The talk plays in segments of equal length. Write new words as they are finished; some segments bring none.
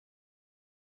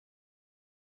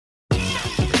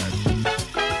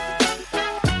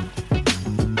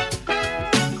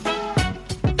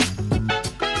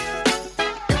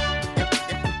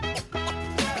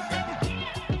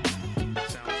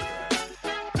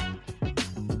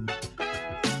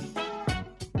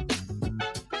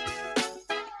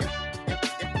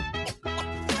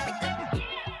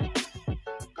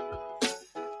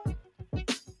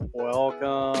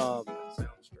Welcome.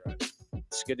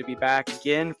 It's good to be back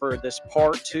again for this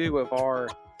part two of our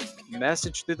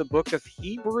message through the book of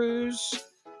Hebrews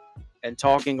and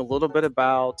talking a little bit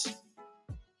about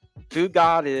who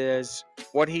God is,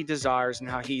 what he desires, and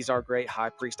how he's our great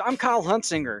high priest. I'm Kyle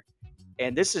Huntsinger,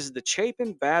 and this is the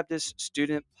Chapin Baptist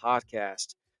Student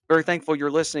Podcast. Very thankful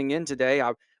you're listening in today.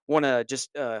 I want to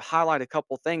just highlight a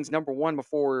couple things. Number one,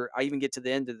 before I even get to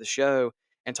the end of the show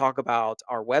and talk about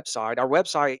our website. Our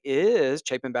website is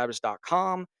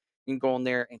chapinbaptist.com. You can go on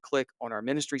there and click on our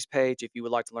ministries page if you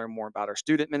would like to learn more about our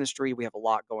student ministry. We have a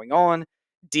lot going on.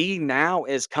 D Now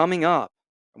is coming up.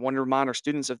 I want to remind our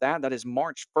students of that. That is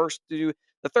March 1st through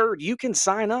the 3rd. You can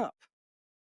sign up.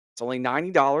 It's only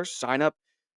 $90. Sign up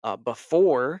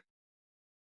before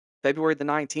February the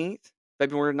 19th.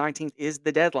 February 19th is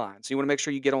the deadline. So you want to make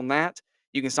sure you get on that.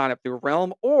 You can sign up through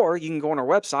Realm, or you can go on our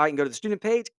website and go to the student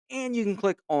page, and you can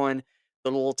click on the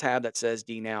little tab that says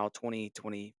D Now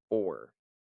 2024.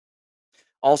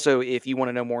 Also, if you want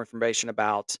to know more information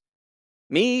about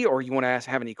me, or you want to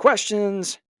have any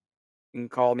questions, you can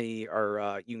call me,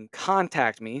 or you can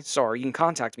contact me. Sorry, you can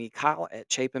contact me, Kyle at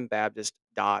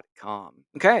chapinbaptist.com.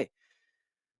 Okay.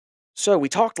 So we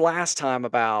talked last time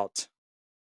about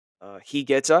He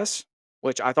Gets Us,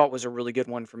 which I thought was a really good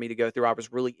one for me to go through. I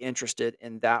was really interested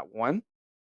in that one.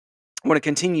 I want to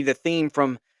continue the theme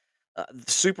from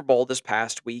the Super Bowl this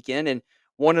past weekend. And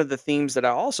one of the themes that I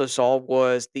also saw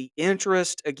was the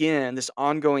interest, again, this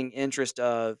ongoing interest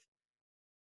of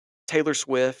Taylor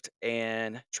Swift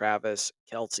and Travis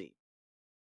Kelce.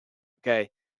 Okay.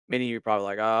 Many of you are probably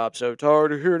like, I'm so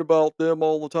tired of hearing about them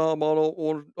all the time. I don't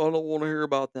want to hear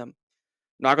about them.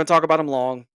 I'm not going to talk about them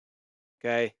long.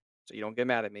 Okay. So you don't get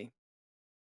mad at me.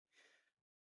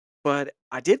 But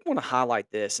I did want to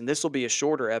highlight this, and this will be a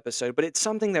shorter episode, but it's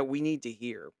something that we need to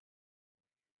hear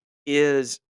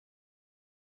is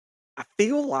I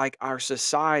feel like our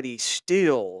society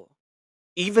still,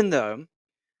 even though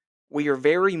we are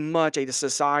very much a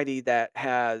society that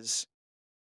has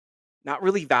not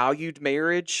really valued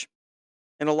marriage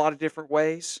in a lot of different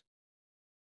ways,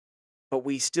 but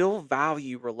we still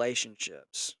value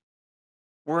relationships.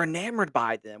 We're enamored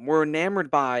by them. We're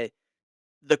enamored by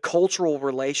the cultural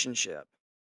relationship.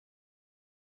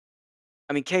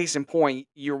 I mean, case in point,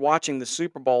 you're watching the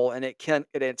Super Bowl and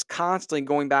it's constantly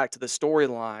going back to the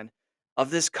storyline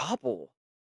of this couple.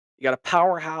 You got a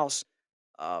powerhouse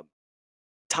uh,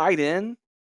 tight end.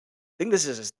 I think this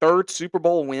is his third Super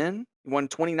Bowl win. He won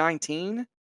 2019,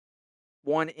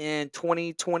 won in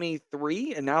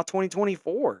 2023, and now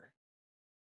 2024.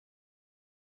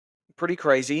 Pretty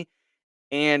crazy.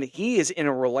 And he is in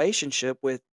a relationship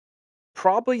with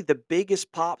probably the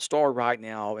biggest pop star right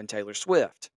now in Taylor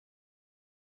Swift.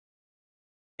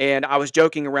 And I was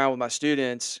joking around with my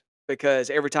students because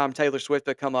every time Taylor Swift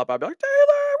would come up, I'd be like,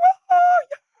 Taylor,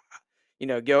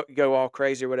 whoa, yeah," go all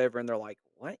crazy or whatever. And they're like,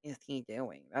 what is he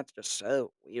doing? That's just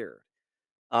so weird.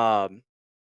 Um,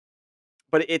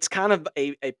 but it's kind of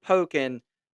a poke and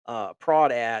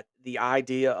prod at the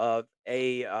idea of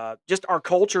a just our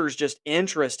culture's just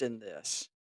interest in this.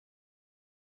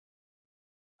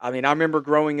 I mean, I remember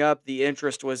growing up, the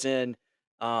interest was in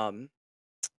um,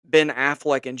 Ben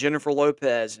Affleck and Jennifer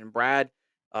Lopez and Brad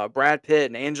Pitt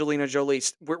and Angelina Jolie.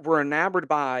 We're enamored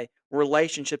by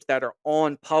relationships that are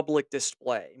on public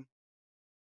display.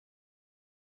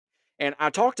 And I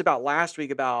talked about last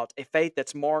week about a faith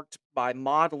that's marked by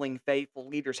modeling faithful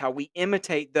leaders, how we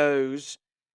imitate those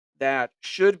that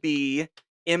should be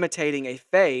imitating a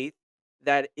faith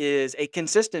that is a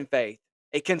consistent faith,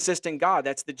 a consistent God.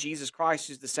 That's the Jesus Christ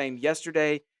who's the same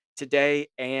yesterday, today,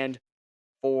 and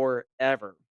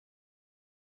forever.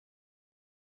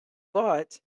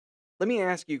 But let me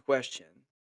ask you a question.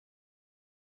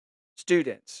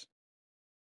 Students,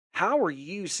 how are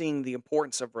you seeing the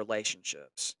importance of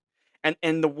relationships?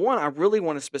 And the one I really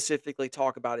want to specifically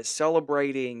talk about is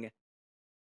celebrating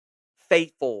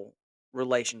faithful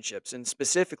relationships and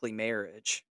specifically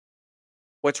marriage.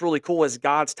 What's really cool is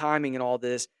God's timing and all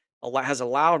this has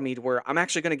allowed me to where I'm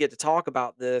actually going to get to talk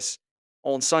about this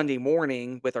on Sunday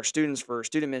morning with our students for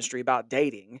student ministry about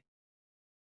dating.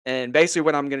 And basically,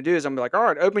 what I'm going to do is I'm gonna be like, all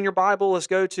right, open your Bible. Let's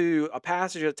go to a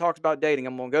passage that talks about dating.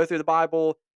 I'm going to go through the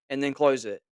Bible and then close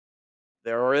it.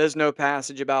 There is no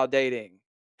passage about dating,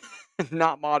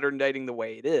 not modern dating the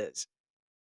way it is.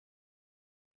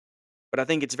 But I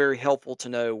think it's very helpful to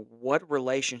know what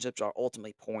relationships are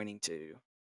ultimately pointing to.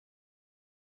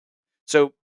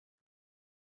 So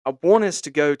I want us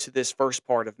to go to this first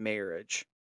part of marriage.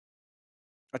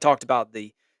 I talked about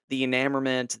the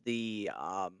enamorment, the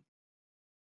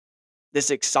this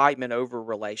excitement over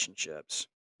relationships,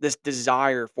 this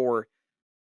desire for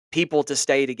people to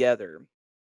stay together.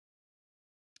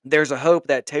 There's a hope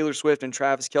that Taylor Swift and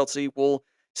Travis Kelce will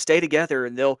stay together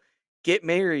and they'll get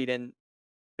married and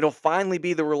it'll finally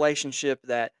be the relationship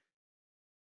that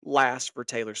lasts for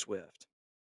Taylor Swift.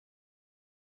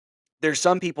 There's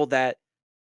some people that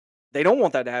they don't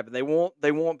want that to happen. They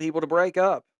want people to break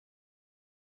up.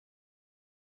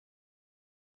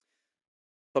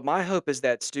 But my hope is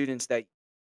that students that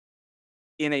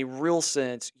in a real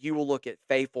sense you will look at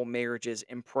faithful marriages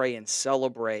and pray and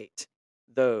celebrate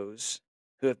those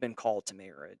who have been called to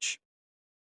marriage.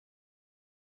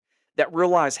 That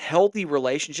realize healthy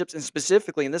relationships and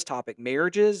specifically in this topic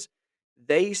marriages,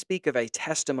 they speak of a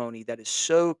testimony that is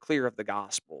so clear of the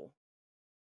gospel.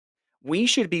 We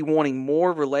should be wanting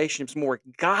more relationships, more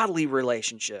godly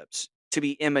relationships to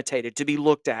be imitated, to be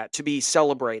looked at, to be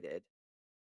celebrated.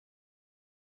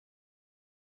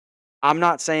 I'm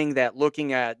not saying that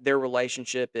looking at their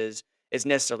relationship is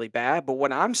necessarily bad, but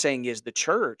what I'm saying is the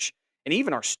church and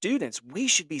even our students, we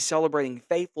should be celebrating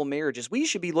faithful marriages. We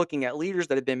should be looking at leaders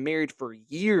that have been married for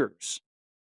years.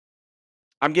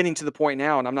 I'm getting to the point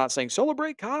now, and I'm not saying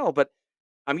celebrate Kyle, but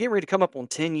I'm getting ready to come up on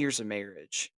 10 years of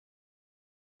marriage.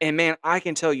 And man, I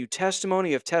can tell you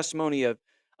testimony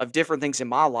of different things in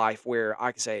my life where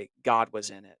I can say God was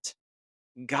in it.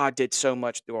 God did so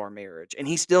much through our marriage, and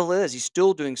He still is. He's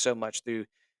still doing so much through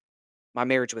my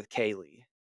marriage with Kaylee.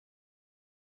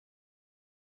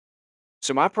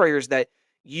 So my prayer is that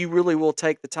you really will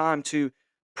take the time to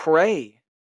pray,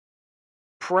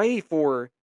 pray for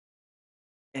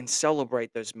and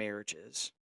celebrate those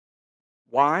marriages.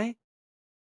 Why?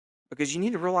 Because you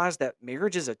need to realize that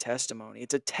marriage is a testimony.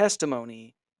 It's a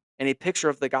testimony and a picture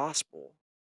of the gospel.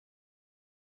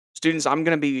 Students, I'm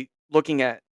going to be looking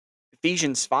at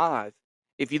Ephesians 5.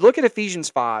 If you look at Ephesians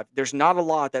 5, there's not a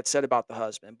lot that's said about the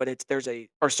husband, but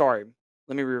or sorry,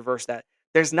 let me reverse that.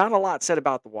 There's not a lot said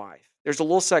about the wife. There's a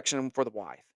little section for the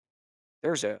wife.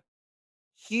 There's a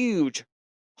huge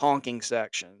honking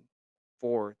section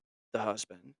for the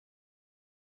husband.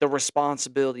 The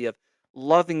responsibility of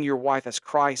loving your wife as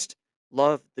Christ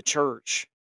loved the church.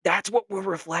 That's what we're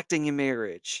reflecting in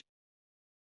marriage.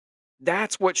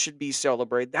 That's what should be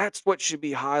celebrated. That's what should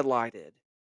be highlighted.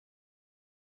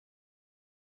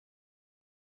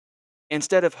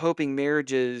 Instead of hoping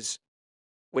marriages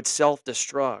would self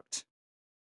destruct,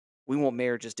 we want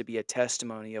marriages to be a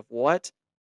testimony of what?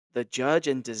 The judge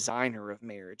and designer of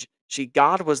marriage. See,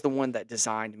 God was the one that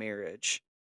designed marriage.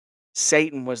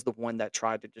 Satan was the one that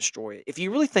tried to destroy it. If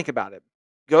you really think about it,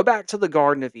 go back to the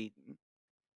Garden of Eden.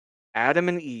 Adam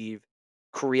and Eve,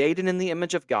 created in the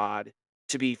image of God,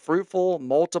 to be fruitful,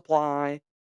 multiply,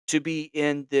 to be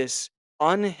in this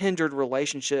unhindered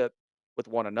relationship with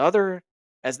one another,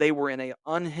 as they were in an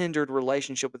unhindered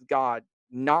relationship with God,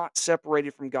 not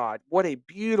separated from God. What a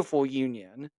beautiful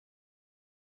union.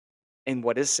 And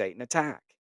what does Satan attack?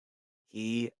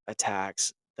 He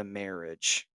attacks the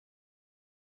marriage.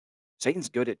 Satan's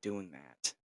good at doing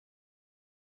that.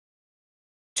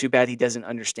 Too bad he doesn't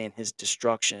understand his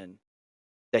destruction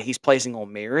that he's placing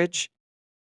on marriage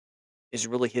is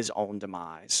really his own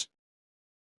demise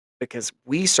because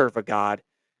we serve a God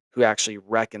who actually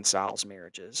reconciles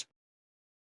marriages.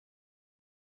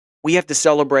 We have to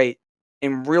celebrate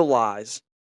and realize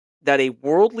that a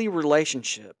worldly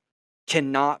relationship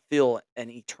cannot fill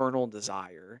an eternal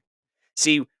desire.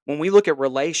 See, when we look at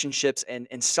relationships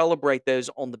and celebrate those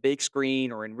on the big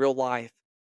screen or in real life,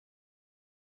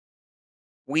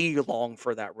 we long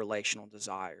for that relational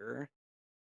desire.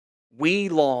 We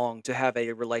long to have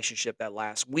a relationship that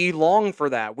lasts. We long for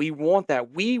that. We want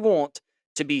that. We want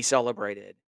to be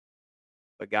celebrated.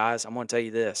 But guys, I'm going to tell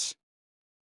you this.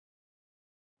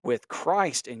 With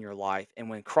Christ in your life, and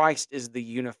when Christ is the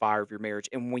unifier of your marriage,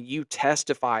 and when you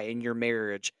testify in your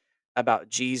marriage about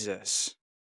Jesus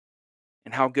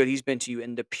and how good he's been to you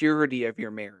and the purity of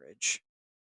your marriage,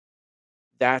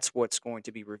 that's what's going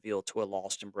to be revealed to a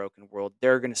lost and broken world.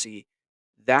 They're going to see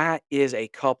that is a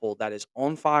couple that is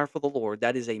on fire for the Lord.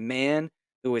 That is a man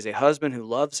who is a husband who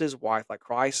loves his wife like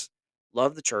Christ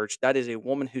loved the church. That is a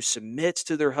woman who submits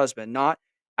to their husband, not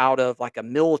out of like a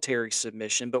military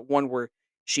submission, but one where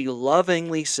she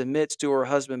lovingly submits to her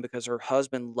husband because her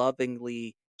husband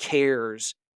lovingly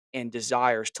cares and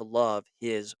desires to love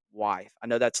his wife. I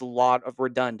know that's a lot of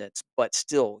redundance, but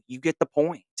still, you get the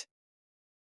point.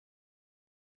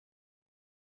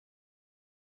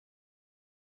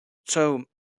 So,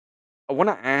 I want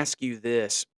to ask you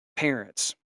this,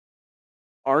 parents,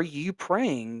 are you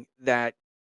praying that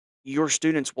your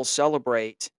students will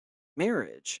celebrate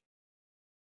marriage?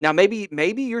 Now, maybe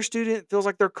your student feels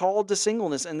like they're called to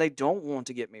singleness and they don't want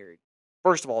to get married.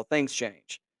 First of all, things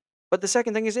change. But the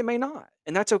second thing is it may not,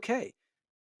 and that's okay.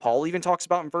 Paul even talks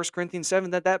about in 1 Corinthians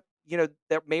 7 that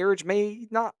marriage may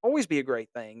not always be a great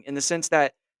thing in the sense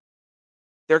that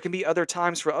there can be other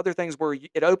times for other things where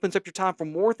it opens up your time for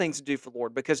more things to do for the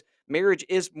Lord because marriage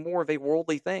is more of a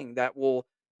worldly thing that will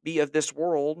be of this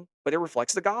world, but it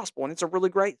reflects the gospel and it's a really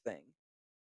great thing.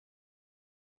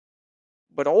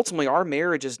 But ultimately, our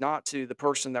marriage is not to the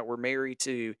person that we're married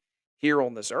to here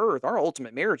on this earth. Our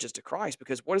ultimate marriage is to Christ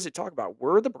because what does it talk about?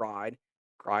 We're the bride,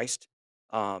 Christ.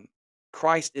 Um,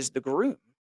 Christ is the groom.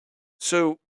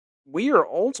 So we are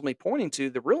ultimately pointing to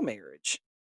the real marriage.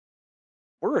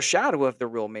 We're a shadow of the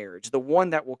real marriage, the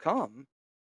one that will come.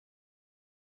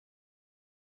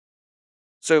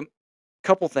 So,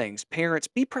 couple things. Parents,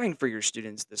 be praying for your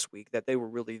students this week that they will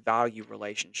really value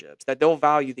relationships, that they'll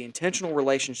value the intentional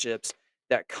relationships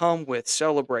that come with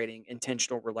celebrating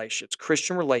intentional relationships,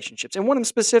 Christian relationships, and one of them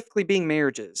specifically being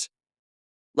marriages.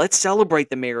 Let's celebrate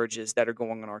the marriages that are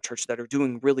going on in our church that are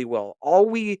doing really well.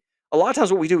 A lot of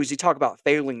times what we do is we talk about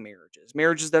failing marriages,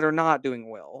 marriages that are not doing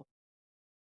well.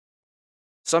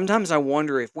 Sometimes I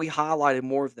wonder if we highlighted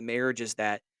more of the marriages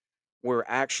that were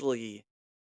actually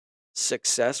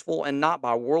successful and not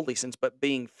by worldly sense, but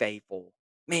being faithful.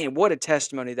 Man, what a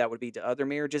testimony that would be to other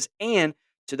marriages and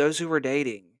to those who are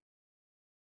dating.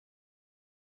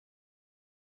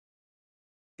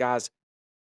 Guys,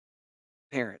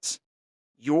 parents,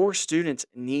 your students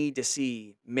need to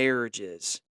see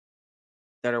marriages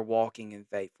that are walking in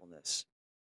faithfulness.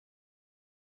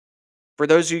 For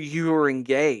those of you who are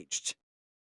engaged,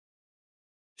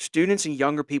 students and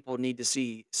younger people need to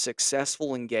see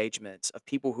successful engagements of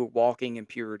people who are walking in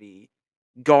purity,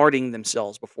 guarding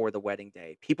themselves before the wedding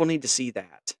day. People need to see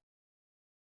that.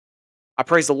 I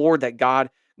praise the Lord that God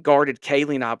guarded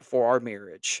Kaylee and I before our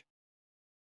marriage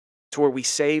to where we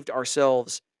saved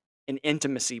ourselves in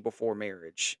intimacy before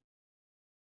marriage.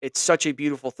 It's such a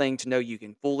beautiful thing to know you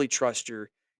can fully trust your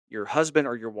husband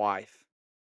or your wife.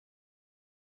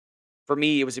 For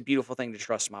me, it was a beautiful thing to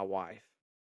trust my wife.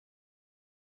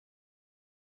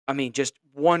 I mean, just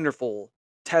wonderful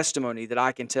testimony that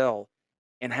I can tell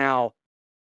and how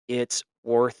it's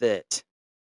worth it.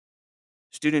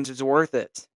 Students, it's worth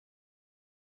it.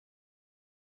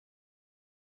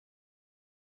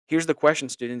 Here's the question,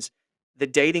 students. The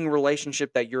dating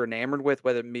relationship that you're enamored with,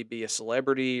 whether it may be a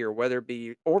celebrity or whether it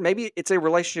be, or maybe it's a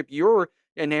relationship you're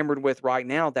enamored with right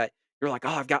now that you're like,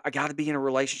 oh, I got to be in a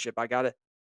relationship. I got to.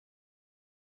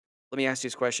 Let me ask you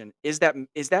this question: is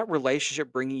that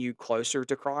relationship bringing you closer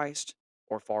to Christ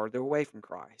or farther away from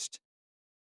Christ?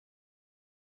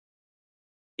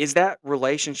 Is that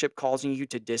relationship causing you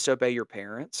to disobey your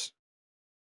parents?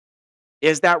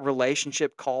 Is that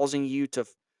relationship causing you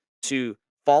to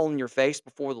fall on your face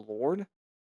before the Lord?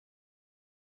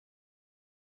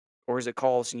 Or is it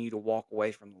causing you to walk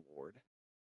away from the Lord?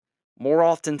 More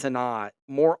often than not,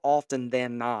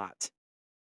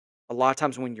 a lot of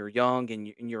times when you're young and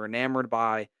you're enamored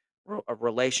by a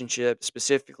relationship,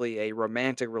 specifically a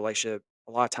romantic relationship,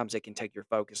 a lot of times it can take your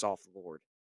focus off the Lord.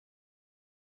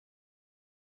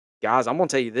 Guys, I'm going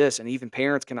to tell you this, and even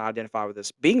parents can identify with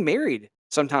this. Being married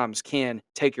sometimes can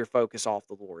take your focus off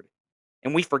the Lord.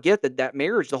 And we forget that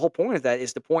marriage, the whole point of that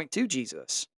is to point to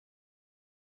Jesus.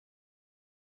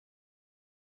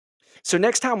 So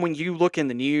next time when you look in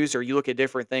the news or you look at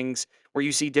different things where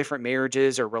you see different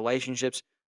marriages or relationships,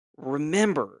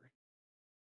 remember,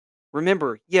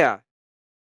 yeah,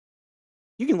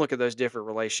 you can look at those different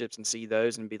relationships and see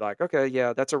those and be like, okay,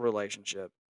 yeah, that's a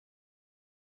relationship.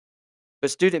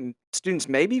 But students,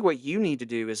 maybe what you need to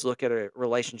do is look at a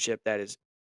relationship that is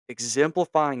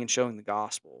exemplifying and showing the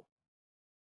gospel.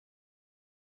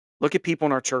 Look at people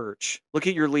in our church. Look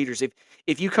at your leaders.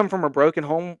 If you come from a broken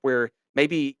home where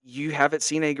maybe you haven't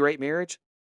seen a great marriage,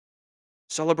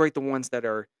 celebrate the ones that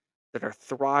are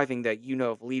thriving that you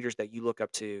know of leaders that you look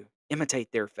up to.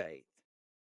 Imitate their faith.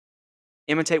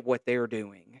 Imitate what they're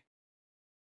doing.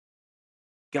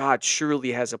 God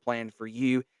surely has a plan for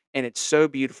you, and it's so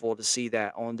beautiful to see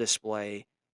that on display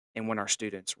and when our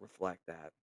students reflect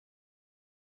that.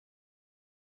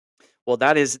 Well,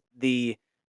 that is the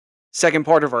second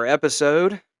part of our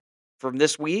episode from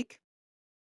this week.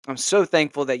 I'm so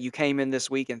thankful that you came in this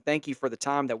week, and thank you for the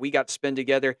time that we got to spend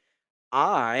together.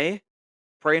 I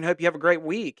pray and hope you have a great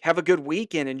week. Have a good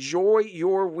weekend. Enjoy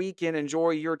your weekend.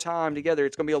 Enjoy your time together.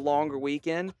 It's going to be a longer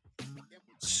weekend.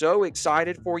 So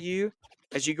excited for you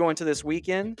as you go into this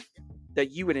weekend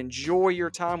that you would enjoy your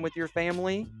time with your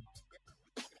family.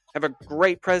 Have a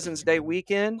great President's Day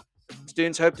weekend.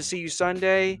 Students, hope to see you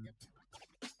Sunday.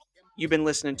 You've been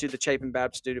listening to the Chapin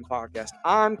Baptist Student Podcast.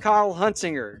 I'm Kyle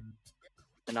Hunsinger,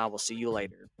 and I will see you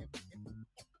later.